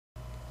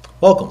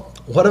Welcome.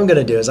 What I'm going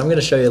to do is I'm going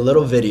to show you a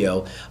little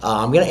video.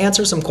 I'm going to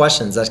answer some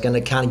questions that's going to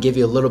kind of give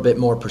you a little bit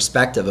more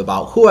perspective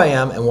about who I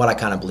am and what I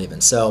kind of believe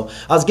in. So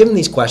I was given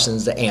these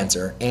questions to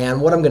answer, and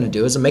what I'm going to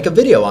do is make a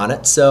video on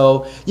it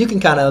so you can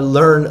kind of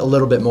learn a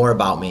little bit more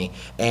about me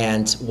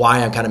and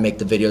why I kind of make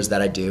the videos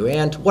that I do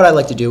and what I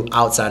like to do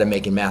outside of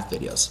making math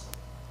videos.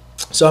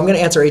 So I'm going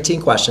to answer 18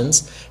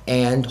 questions,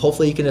 and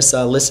hopefully you can just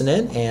listen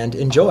in and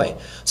enjoy.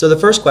 So the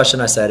first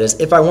question I said is,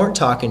 if I weren't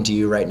talking to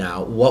you right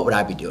now, what would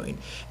I be doing?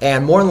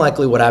 And more than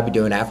likely what I'd be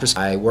doing after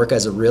I work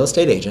as a real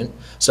estate agent.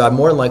 So I'd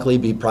more than likely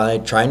be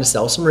probably trying to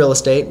sell some real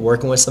estate,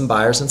 working with some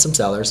buyers and some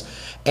sellers.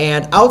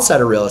 And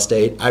outside of real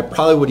estate, I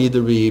probably would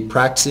either be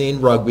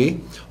practicing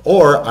rugby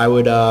or I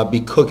would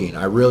be cooking.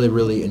 I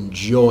really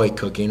enjoy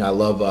cooking. I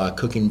love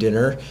cooking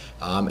dinner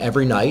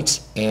every night,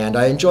 and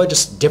I enjoy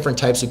just different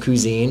types of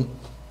cuisine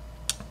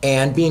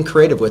and being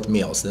creative with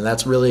meals, and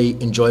that's really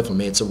enjoyable for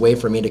me. It's a way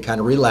for me to kind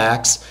of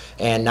relax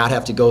and not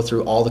have to go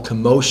through all the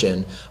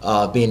commotion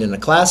of being in a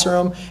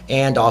classroom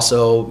and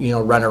also,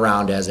 run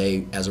around as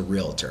a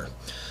realtor.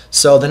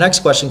 So the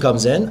next question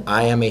comes in,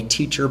 I am a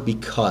teacher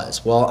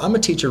because. Well, I'm a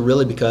teacher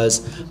really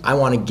because I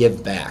want to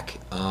give back.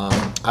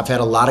 I've had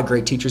a lot of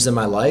great teachers in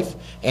my life,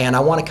 and I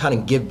want to kind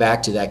of give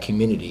back to that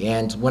community.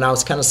 And when I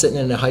was kind of sitting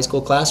in a high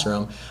school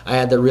classroom, I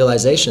had the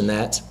realization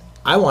that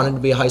I wanted to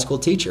be a high school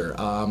teacher.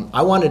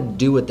 I wanted to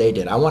do what they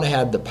did. I want to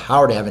have the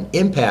power to have an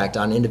impact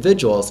on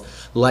individuals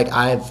like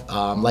I've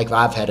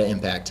had an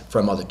impact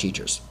from other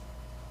teachers.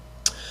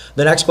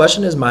 The next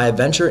question is, my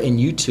adventure in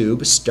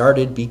YouTube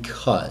started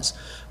because.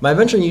 My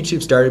adventure in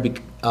YouTube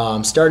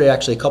started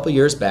actually a couple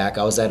years back.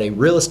 I was at a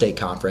real estate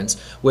conference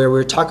where we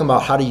were talking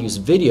about how to use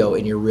video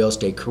in your real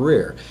estate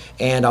career.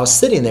 And I was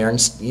sitting there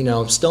and,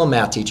 still a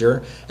math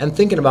teacher and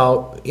thinking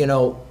about,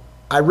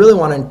 I really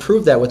want to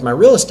improve that with my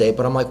real estate,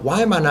 but I'm like,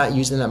 why am I not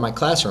using that in my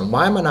classroom?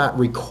 Why am I not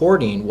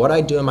recording what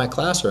I do in my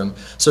classroom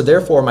so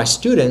therefore my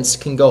students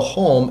can go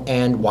home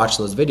and watch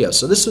those videos?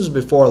 So this was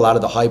before a lot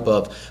of the hype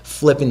of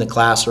flipping the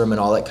classroom and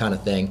all that kind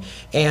of thing.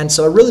 And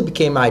so it really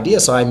became my idea,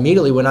 so I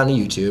immediately went on to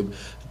YouTube,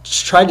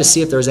 tried to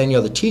see if there was any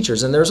other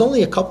teachers, and there's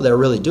only a couple that are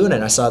really doing it.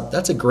 And I saw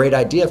that's a great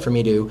idea for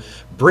me to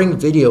bring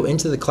video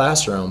into the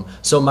classroom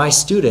so my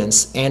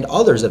students and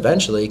others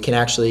eventually can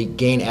actually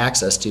gain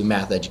access to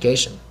math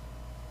education.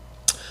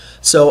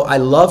 So I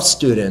love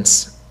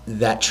students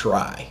that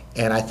try,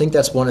 and I think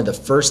that's one of the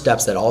first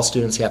steps that all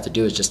students have to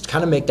do is just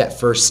kind of make that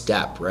first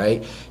step,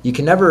 right? You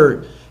can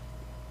never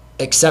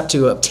accept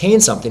to obtain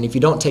something if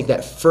you don't take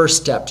that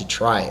first step to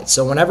try it.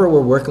 So whenever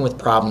we're working with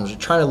problems, we're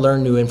trying to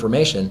learn new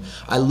information,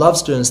 I love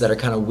students that are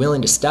kind of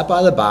willing to step out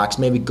of the box,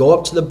 maybe go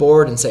up to the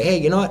board and say, hey,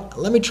 you know what,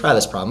 let me try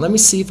this problem. Let me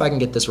see if I can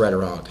get this right or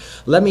wrong.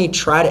 Let me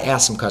try to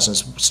ask some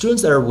questions.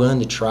 Students that are willing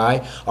to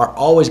try are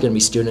always going to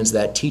be students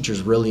that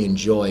teachers really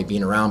enjoy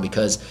being around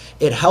because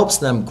it helps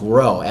them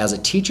grow as a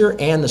teacher,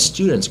 and the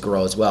students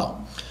grow as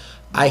well.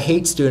 I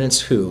hate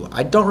students who,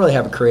 I don't really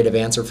have a creative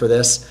answer for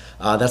this.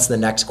 That's the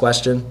next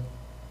question.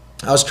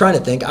 I was trying to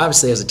think,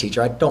 obviously as a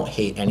teacher, I don't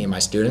hate any of my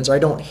students, or I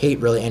don't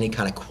hate really any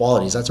kind of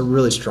qualities. That's a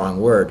really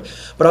strong word.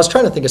 But I was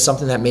trying to think of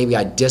something that maybe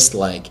I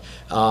dislike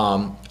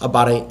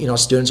about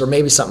students, or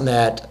maybe something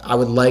that I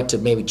would like to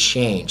maybe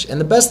change. And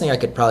the best thing I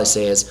could probably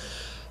say is,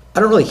 I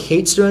don't really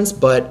hate students,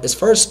 but as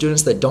far as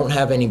students that don't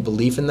have any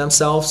belief in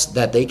themselves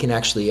that they can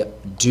actually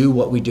do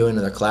what we do in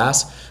their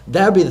class,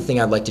 that would be the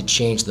thing I'd like to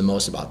change the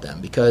most about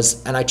them.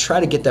 Because, and I try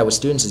to get that with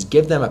students, is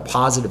give them a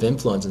positive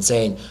influence and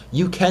saying,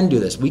 you can do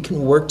this. We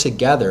can work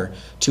together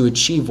to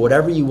achieve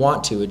whatever you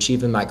want to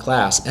achieve in my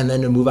class, and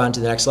then to move on to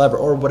the next level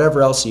or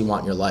whatever else you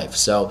want in your life.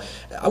 So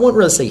I wouldn't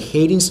really say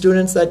hating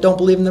students that don't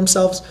believe in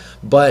themselves,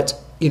 but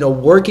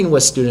working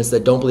with students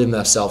that don't believe in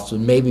themselves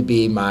would maybe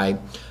be my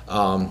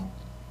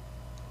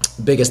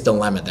biggest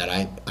dilemma that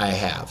I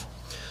have.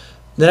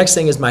 The next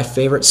thing is my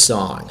favorite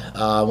song.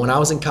 When I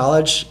was in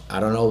college, I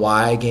don't know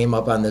why I came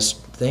up on this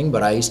thing,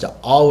 but I used to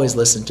always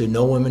listen to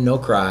No Women, No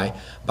Cry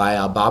by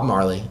Bob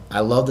Marley. I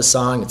love the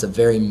song. It's a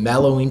very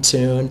mellowing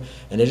tune,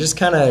 and it just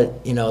kind of,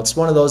 it's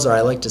one of those where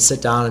I like to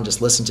sit down and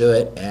just listen to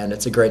it, and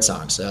it's a great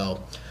song.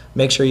 So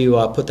make sure you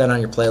put that on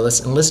your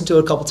playlist and listen to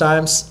it a couple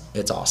times.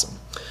 It's awesome.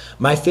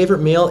 My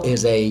favorite meal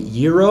is a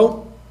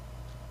gyro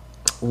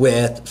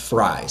with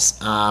fries.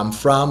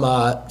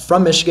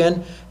 From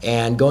Michigan,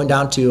 and going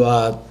down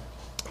to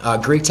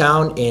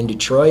Greektown in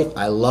Detroit.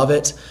 I love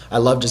it. I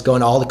love just going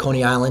to all the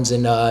Coney Islands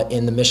in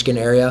the Michigan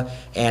area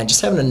and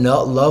just having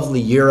a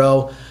lovely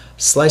gyro,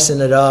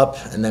 slicing it up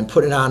and then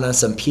putting it on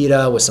some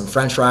pita with some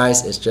French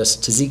fries. It's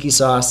just tzatziki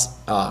sauce.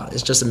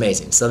 It's just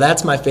amazing. So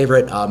that's my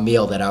favorite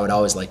meal that I would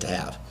always like to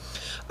have.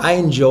 I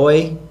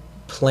enjoy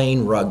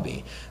playing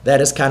rugby. That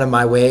is kind of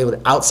my way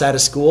outside of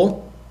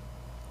school.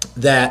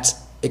 That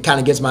it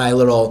kind of gets my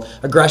little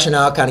aggression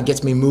out, kind of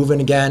gets me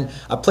moving again.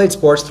 I played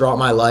sports throughout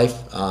my life,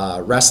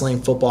 wrestling,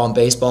 football, and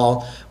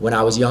baseball when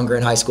I was younger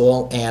in high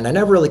school, and I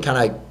never really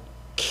kind of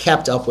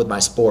kept up with my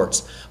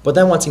sports. But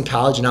then once in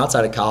college and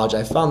outside of college,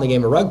 I found the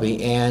game of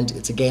rugby, and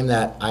it's a game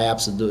that I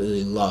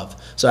absolutely love.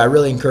 So I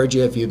really encourage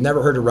you, if you've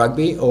never heard of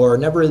rugby or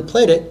never really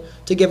played it,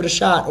 to give it a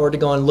shot or to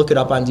go and look it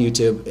up on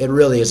YouTube. It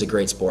really is a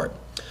great sport.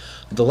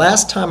 The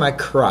last time I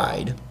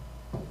cried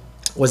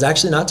was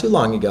actually not too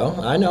long ago.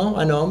 I know,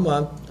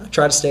 I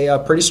try to stay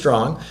pretty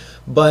strong.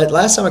 But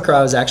last time I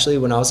cried was actually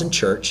when I was in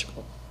church.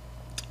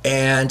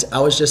 And I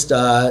was just,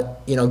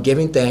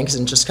 giving thanks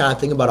and just kind of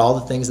thinking about all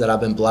the things that I've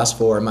been blessed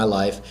for in my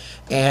life.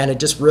 And it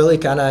just really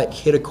kind of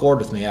hit a chord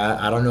with me.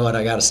 I don't know what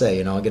I got to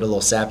say, I'll get a little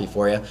sappy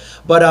for you.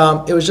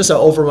 But it was just an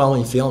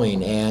overwhelming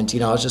feeling. And,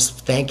 I was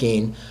just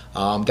thanking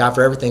God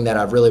for everything that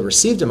I've really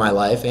received in my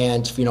life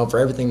and, for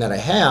everything that I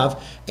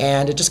have.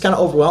 And it just kind of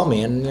overwhelmed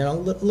me. And, a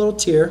little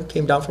tear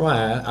came down from my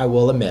eye, I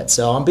will admit.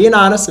 So I'm being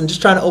honest and just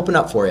trying to open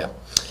up for you.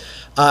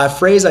 A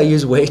phrase I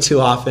use way too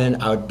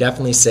often, I would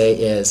definitely say,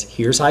 is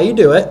here's how you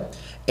do it,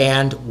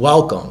 and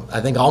welcome.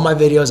 I think all my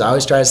videos I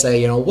always try to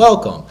say,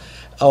 welcome.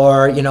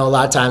 Or, a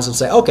lot of times I'll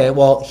say, okay,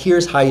 well,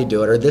 here's how you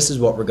do it, or this is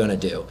what we're going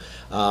to do.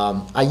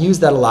 I use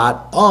that a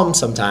lot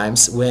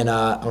sometimes when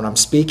I'm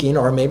speaking,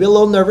 or maybe a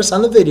little nervous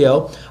on the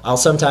video. I'll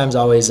sometimes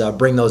always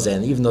bring those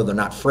in, even though they're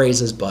not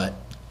phrases, but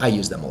I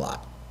use them a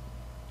lot.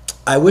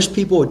 I wish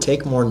people would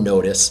take more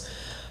notice.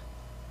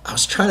 I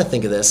was trying to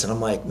think of this, and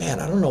I'm like, man,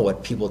 I don't know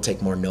what people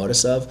take more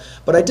notice of.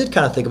 But I did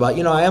kind of think about,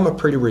 I am a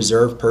pretty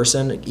reserved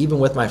person, even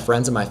with my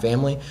friends and my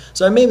family.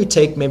 So I maybe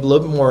take a little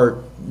bit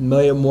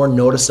more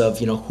notice of,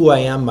 who I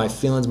am, my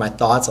feelings, my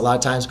thoughts a lot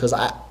of times, because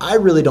I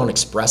really don't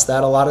express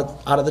that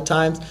out of the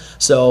times.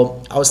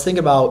 So I was thinking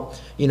about,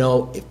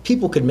 if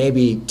people could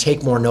maybe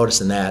take more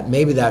notice in that,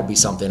 maybe that would be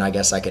something I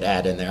guess I could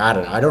add in there. I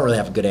don't know. I don't really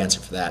have a good answer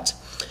for that.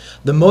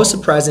 The most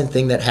surprising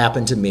thing that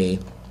happened to me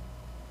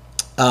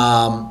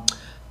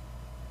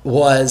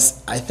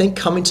was, I think,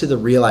 coming to the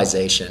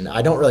realization.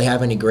 I don't really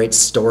have any great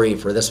story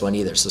for this one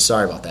either, so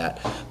sorry about that.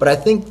 But I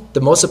think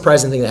the most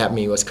surprising thing that happened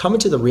to me was coming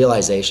to the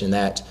realization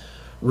that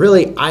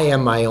really I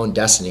am my own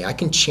destiny. I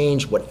can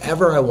change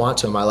whatever I want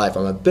to in my life.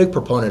 I'm a big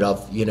proponent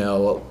of,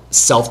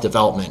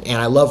 self-development,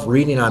 and I love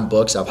reading on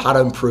books of how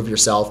to improve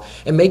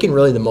yourself and making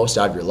really the most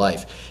out of your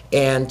life.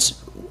 And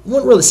I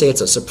wouldn't really say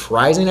it's a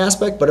surprising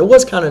aspect, but it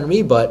was kind of to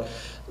me. But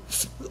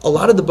a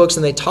lot of the books,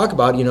 and they talk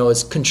about,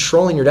 is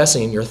controlling your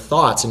destiny and your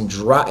thoughts and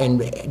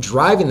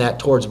driving that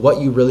towards what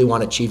you really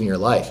want to achieve in your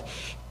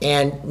life.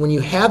 And when you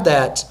have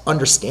that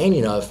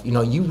understanding of,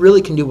 you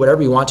really can do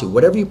whatever you want to,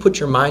 whatever you put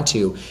your mind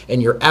to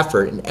and your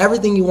effort and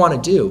everything you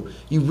want to do,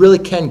 you really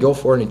can go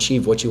for and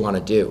achieve what you want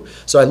to do.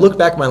 So I look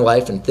back at my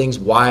life and things,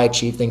 why I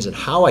achieved things and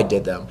how I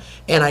did them.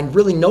 And I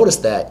really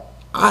noticed that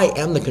I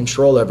am the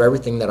controller of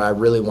everything that I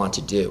really want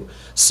to do.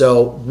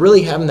 So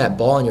really having that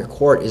ball in your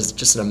court is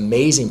just an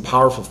amazing,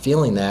 powerful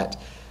feeling that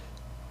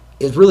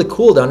is really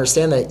cool to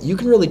understand that you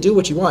can really do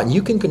what you want.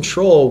 You can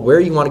control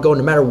where you want to go,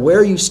 no matter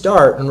where you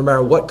start and no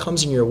matter what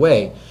comes in your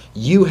way.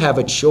 You have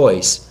a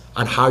choice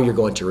on how you're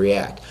going to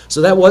react.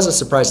 So that was a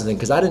surprising thing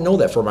because I didn't know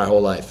that for my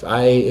whole life.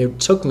 It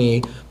took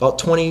me about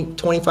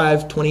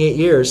 25, 28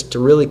 years to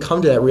really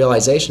come to that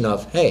realization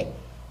of, hey,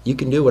 you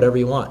can do whatever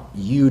you want.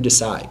 You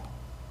decide.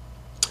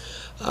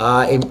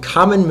 A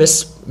common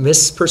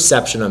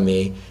misperception of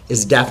me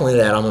is definitely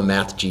that I'm a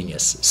math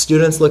genius.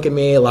 Students look at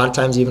me, a lot of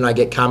times even I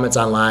get comments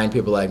online,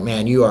 people are like,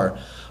 man, you are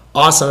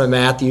awesome at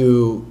math,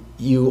 you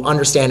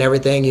understand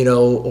everything,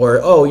 or,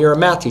 oh, you're a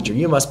math teacher,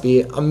 you must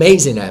be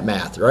amazing at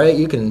math, right?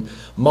 You can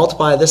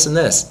multiply this and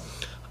this.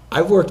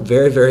 I've worked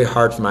very, very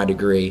hard for my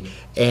degree,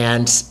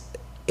 and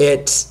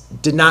it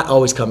did not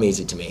always come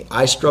easy to me.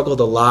 I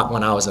struggled a lot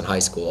when I was in high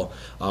school.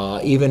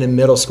 Even in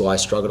middle school, I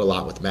struggled a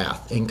lot with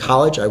math. In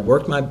college, I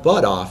worked my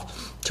butt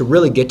off to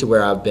really get to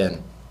where I've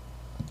been.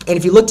 And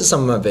if you look at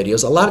some of my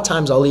videos, a lot of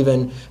times I'll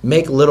even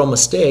make little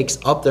mistakes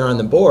up there on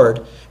the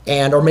board,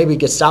 or maybe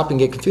get stopped and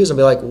get confused and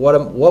be like,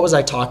 what was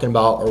I talking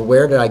about, or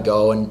where did I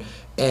go,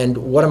 and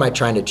what am I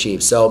trying to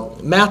achieve? So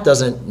math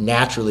doesn't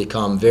naturally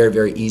come very,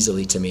 very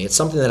easily to me. It's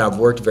something that I've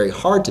worked very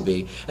hard to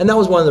be. And that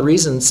was one of the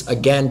reasons,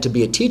 again, to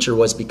be a teacher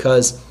was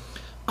because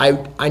I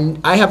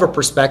have a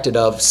perspective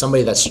of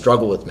somebody that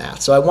struggled with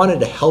math. So I wanted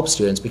to help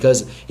students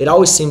because it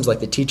always seems like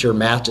the teacher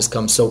math just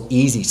comes so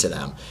easy to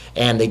them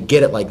and they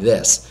get it like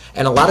this.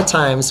 And a lot of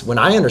times when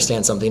I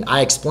understand something,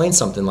 I explain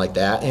something like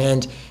that.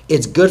 And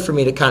it's good for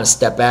me to kind of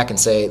step back and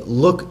say,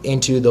 look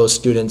into those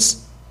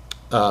students'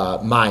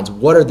 minds.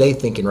 What are they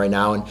thinking right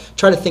now? And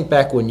try to think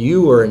back when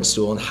you were in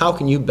school and how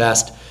can you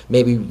best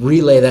maybe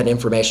relay that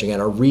information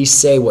again or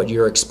re-say what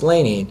you're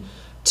explaining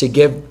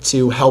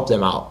to help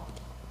them out.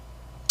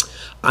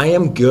 I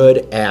am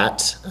good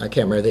at, I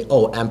can't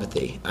remember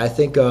empathy. I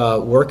think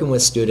working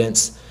with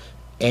students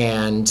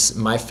and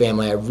my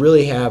family, I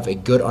really have a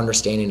good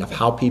understanding of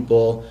how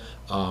people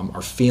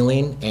are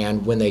feeling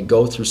and when they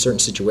go through certain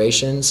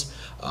situations,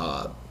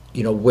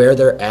 where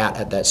they're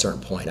at that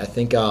certain point. I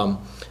think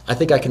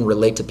I can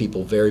relate to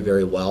people very,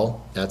 very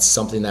well. That's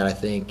something that I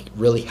think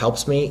really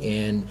helps me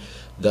in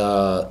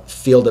the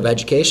field of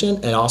education,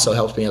 and also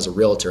helps me as a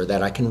realtor,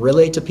 that I can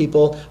relate to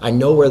people. I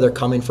know where they're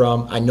coming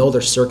from. I know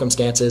their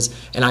circumstances,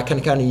 and I can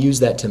kind of use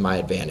that to my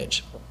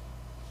advantage.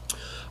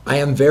 I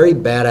am very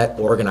bad at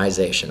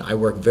organization. I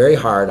work very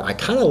hard. I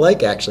kind of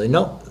like, actually,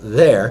 no,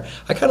 there.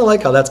 I kind of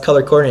like how that's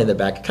color coordinated in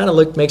the back. It kind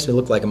of makes me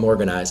look like I'm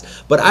organized.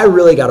 But I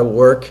really got to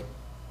work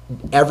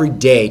every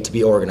day to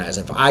be organized.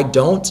 If I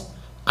don't,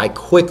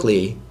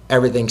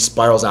 everything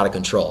spirals out of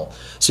control.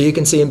 So you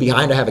can see in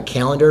behind I have a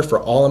calendar for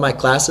all of my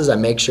classes. I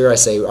make sure I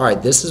say, all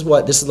right, this is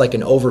like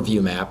an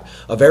overview map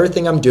of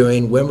everything I'm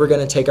doing, when we're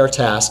going to take our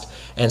test,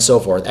 and so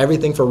forth.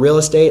 Everything for real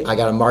estate, I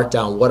got to mark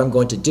down what I'm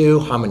going to do,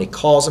 how many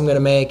calls I'm going to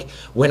make,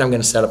 when I'm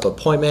going to set up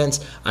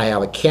appointments. I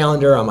have a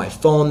calendar on my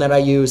phone that I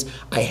use.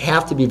 I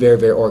have to be very,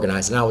 very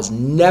organized, and I was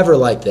never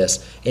like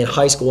this in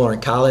high school or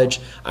in college.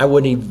 I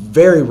would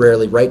very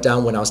rarely write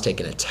down when I was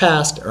taking a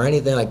test or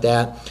anything like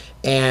that,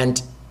 and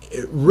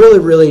it really,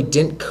 really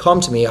didn't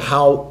come to me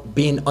how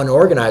being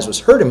unorganized was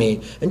hurting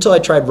me until I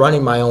tried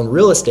running my own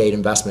real estate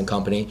investment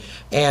company,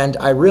 and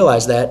I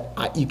realized that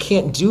you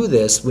can't do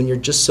this when you're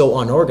just so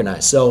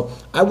unorganized. So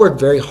I work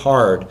very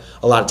hard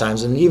a lot of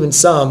times, and even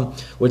some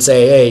would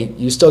say, hey,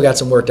 you still got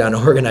some work done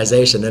on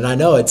organization, and I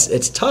know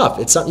it's tough.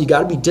 It's something you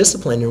got to be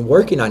disciplined and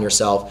working on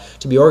yourself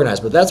to be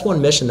organized, but that's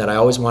one mission that I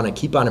always want to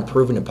keep on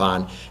improving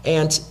upon,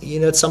 and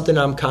it's something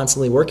I'm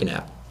constantly working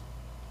at.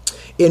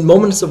 In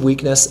moments of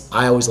weakness,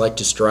 I always like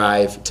to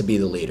strive to be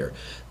the leader.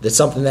 That's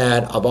something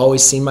that I've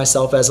always seen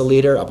myself as a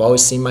leader. I've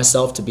always seen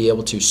myself to be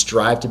able to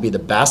strive to be the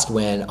best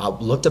when I'm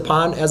looked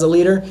upon as a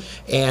leader.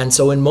 And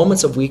so in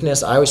moments of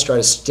weakness, I always try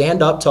to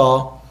stand up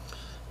tall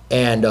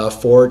and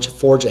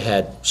forge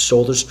ahead,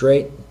 shoulders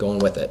straight, going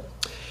with it.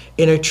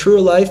 In a truer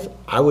life,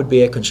 I would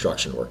be a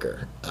construction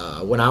worker.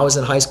 When I was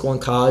in high school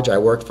and college, I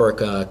worked for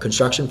a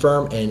construction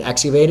firm in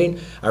excavating.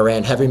 I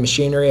ran heavy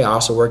machinery. I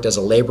also worked as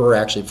a laborer,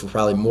 actually, for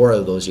probably more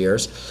of those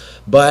years.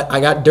 But I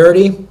got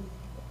dirty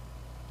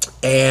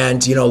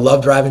and,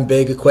 loved driving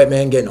big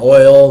equipment, getting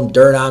oil and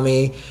dirt on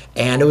me,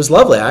 and it was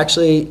lovely.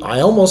 I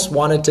almost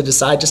wanted to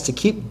decide just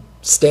to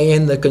stay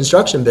in the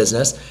construction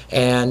business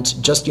and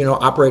just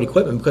operate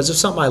equipment, because it's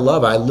something I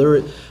love.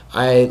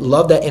 I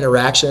love that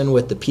interaction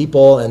with the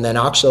people, and then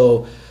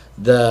also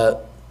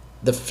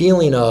the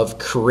feeling of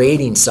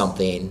creating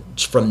something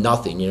from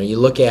nothing. You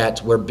look at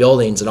where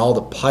buildings and all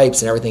the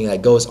pipes and everything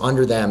that goes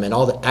under them and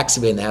all the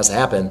excavating that has to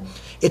happen.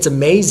 It's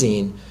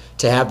amazing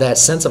to have that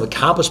sense of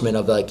accomplishment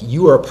of like,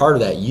 you are a part of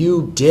that,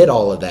 you did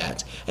all of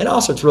that. And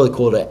also it's really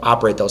cool to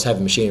operate those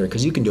heavy machinery,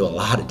 because you can do a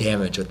lot of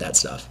damage with that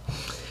stuff.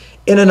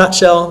 In a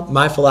nutshell,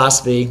 my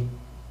philosophy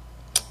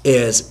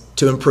is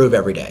to improve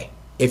every day.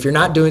 If you're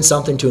not doing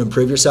something to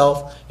improve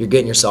yourself, you're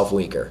getting yourself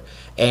weaker.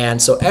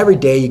 And so every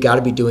day you got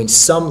to be doing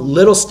some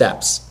little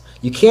steps.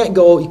 You can't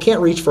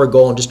reach for a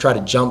goal and just try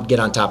to get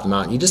on top of the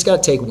mountain. You just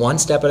got to take one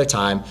step at a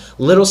time,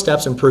 little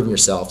steps improving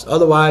yourself.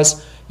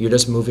 Otherwise, you're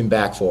just moving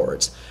back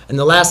forwards. And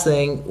the last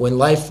thing, when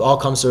life all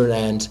comes to an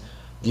end,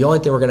 the only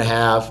thing we're going to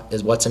have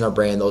is what's in our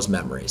brain, those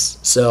memories.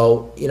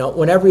 So,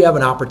 whenever you have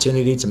an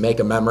opportunity to make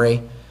a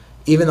memory,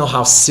 even though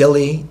how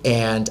silly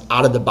and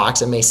out of the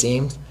box it may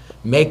seem,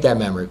 make that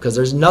memory, because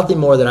there's nothing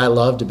more that I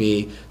love to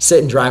be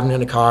sitting driving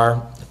in a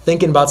car,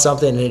 thinking about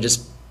something, and it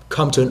just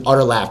come to an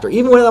utter laughter.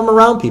 Even when I'm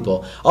around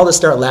people, I'll just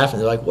start laughing.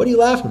 They're like, what are you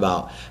laughing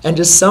about? And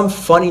just some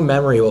funny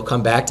memory will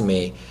come back to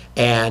me,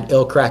 and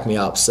it'll crack me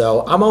up.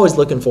 So I'm always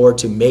looking forward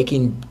to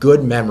making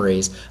good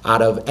memories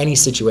out of any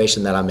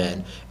situation that I'm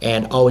in,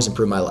 and always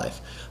improve my life.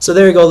 So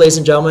there you go, ladies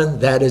and gentlemen.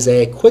 That is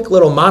a quick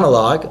little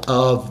monologue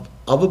of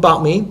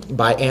about me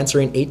by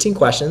answering 18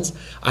 questions.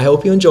 I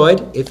hope you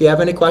enjoyed. If you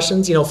have any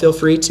questions, feel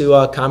free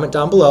to comment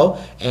down below,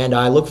 and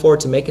I look forward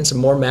to making some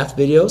more math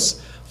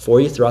videos for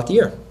you throughout the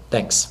year.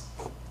 Thanks.